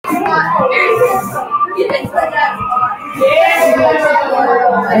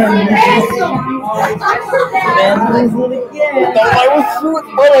thought I was through it,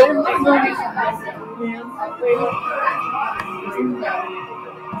 but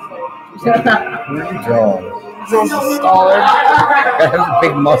Joseph Stalin. I have a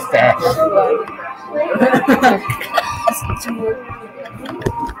big mustache.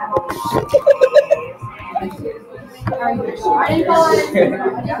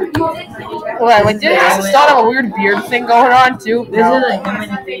 Wait, did Joseph Stalin have a weird beard thing going on too? This is a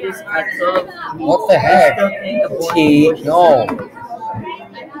human fetus at club. What the heck? T. No.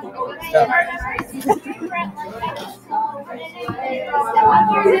 Stop.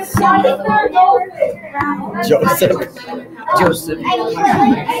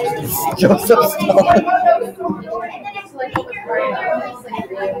 Joseph Stalin.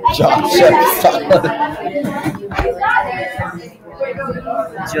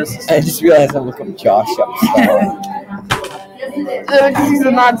 I just realized I'm looking up Josh Stalin. He's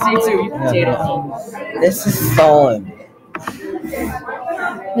a Nazi too. This is Stalin.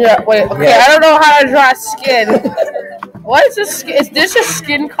 Yeah, wait, okay, Yeah. I don't know how to draw skin. What is this skin? Is this a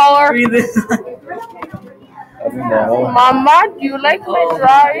skin color? I don't know. Mama, do you like my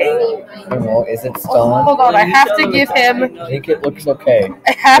drawing? I don't know. Is it Stalin? Hold on, I have to give him. I think it looks okay.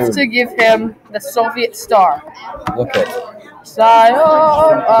 I have to give him the Soviet star. Look it.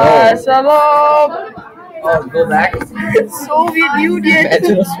 Shalom. Oh, go back. Soviet Union.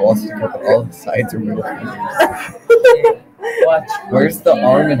 Imagine a swastika, but all the sides are real. Watch. Where's the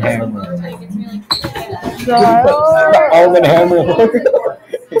arm and hammer? The Shalom. arm and hammer logo.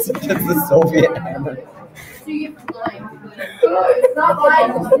 It's just the Soviet hammer. Hold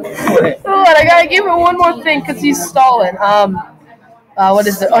on, I gotta give him one more thing because he's Stalin. What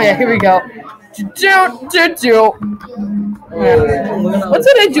is it? Oh yeah, here we go. Yeah. What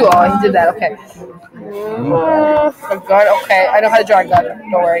did I do? Oh, he did that. Okay. A gun. Okay, I know how to draw a gun.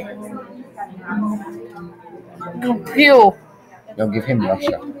 Don't worry. Pew. No, give him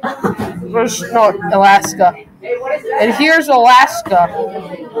Russia. No, Alaska. And here's Alaska.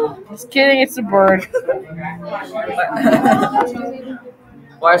 Just kidding, it's a bird.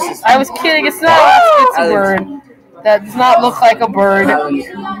 Why is this? I was kidding, it's not Alaska, it's a bird. That does not look like a bird.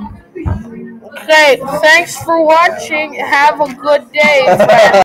 Okay, thanks for watching. Have a good day, friends.